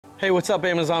Hey, what's up,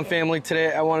 Amazon family?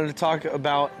 Today I wanted to talk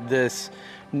about this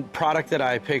product that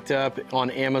I picked up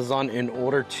on Amazon in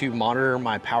order to monitor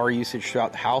my power usage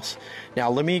throughout the house.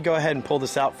 Now let me go ahead and pull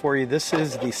this out for you. This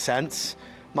is the Sense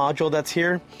module that's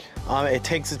here. It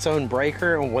takes its own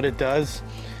breaker, and what it does,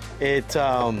 it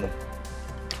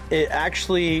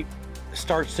actually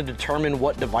starts to determine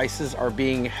what devices are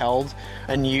being held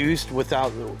and used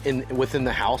within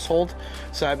the household.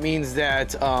 So that means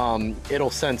that it'll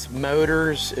sense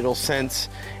motors, it'll sense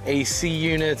AC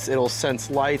units, it'll sense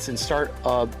lights, and start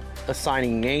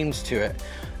assigning names to it.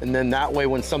 And then that way,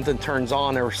 when something turns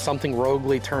on or something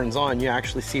roguely turns on, you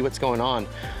actually see what's going on.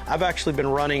 I've actually been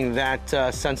running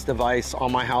that Sense device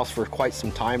on my house for quite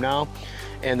some time now,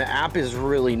 and the app is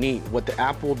really neat. What the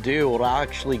app will do, it'll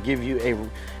actually give you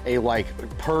a like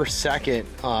per second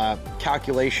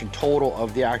calculation total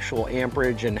of the actual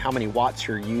amperage and how many watts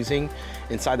you're using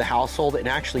inside the household, and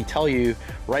actually tell you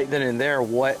right then and there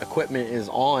what equipment is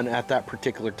on at that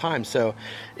particular time. So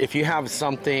if you have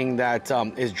something that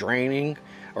is draining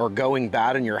or going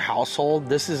bad in your household,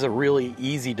 this is a really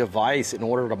easy device in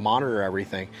order to monitor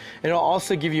everything. It'll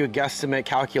also give you a guesstimate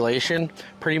calculation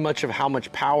pretty much of how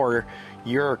much power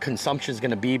your consumption is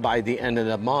going to be by the end of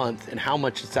the month and how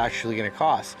much it's actually going to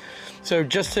cost. So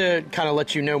just to kind of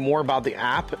let you know more about the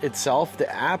app itself, the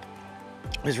app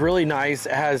is really nice.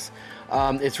 It has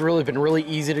it's really been really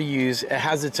easy to use. It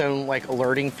has its own like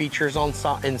alerting features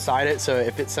inside it. So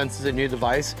if it senses a new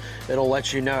device, it'll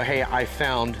let you know, hey, I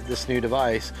found this new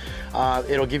device.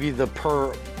 It'll give you the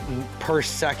per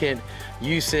second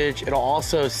usage. It'll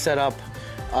also set up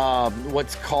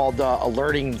what's called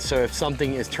alerting. So if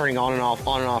something is turning on and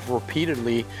off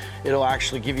repeatedly, it'll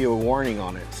actually give you a warning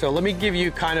on it. So let me give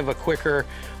you kind of a quicker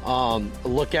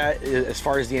look at as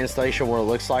far as the installation, what it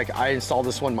looks like. I installed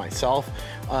this one myself.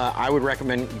 I would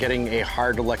recommend getting a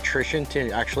hired electrician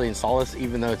to actually install this,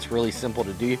 even though it's really simple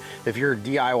to do. If you're a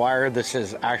DIYer, this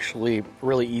is actually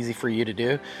really easy for you to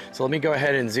do. So let me go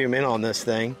ahead and zoom in on this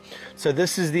thing. So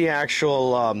this is the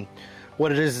actual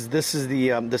what it is. This is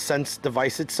the Sense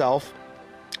device itself,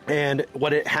 and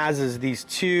what it has is these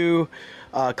two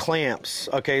clamps.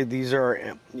 Okay, these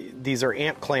are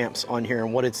amp clamps on here,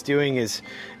 and what it's doing is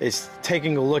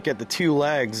taking a look at the two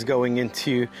legs going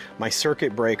into my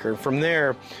circuit breaker. From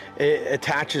there, it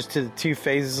attaches to the two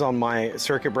phases on my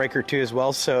circuit breaker too as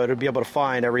well, so it'll be able to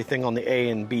find everything on the A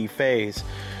and B phase.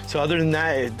 So other than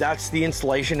that, that's the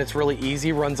installation. It's really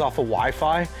easy, runs off of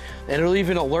Wi-Fi, and it'll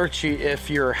even alert you if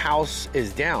your house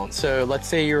is down. So let's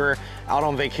say you're out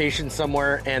on vacation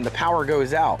somewhere and the power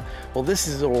goes out. Well,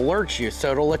 it'll alert you.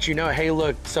 So it'll let you know, hey,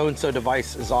 look, so-and-so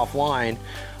device is offline,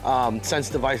 Sense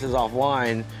device is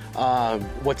offline,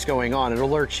 what's going on.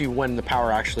 It'll alert you when the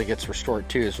power actually gets restored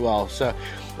too as well. So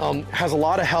has a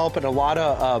lot of help and a lot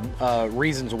of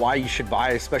reasons why you should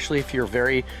buy it, especially if you're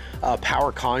very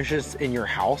power conscious in your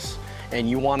house and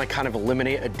you want to kind of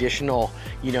eliminate additional,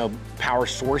 power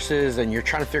sources, and you're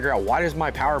trying to figure out, why does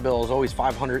my power bill is always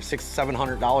 $500,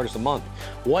 $600, $700 a month?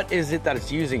 What is it that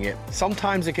it's using it?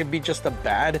 Sometimes it could be just a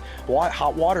bad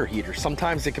hot water heater.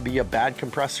 Sometimes it could be a bad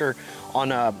compressor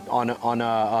on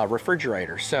a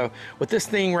refrigerator. So with this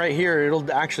thing right here,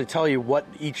 it'll actually tell you what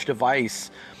each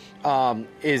device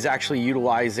is actually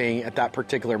utilizing at that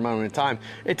particular moment in time.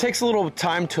 It takes a little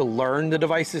time to learn the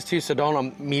devices too, so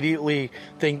don't immediately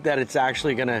think that it's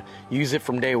actually going to use it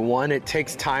from day one. It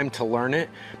takes time to learn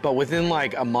it, but within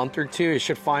like a month or two, it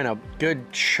should find a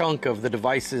good chunk of the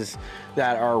devices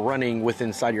that are running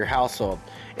inside your household.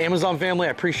 Amazon family,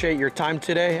 I appreciate your time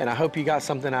today, and I hope you got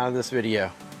something out of this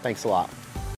video. Thanks a lot.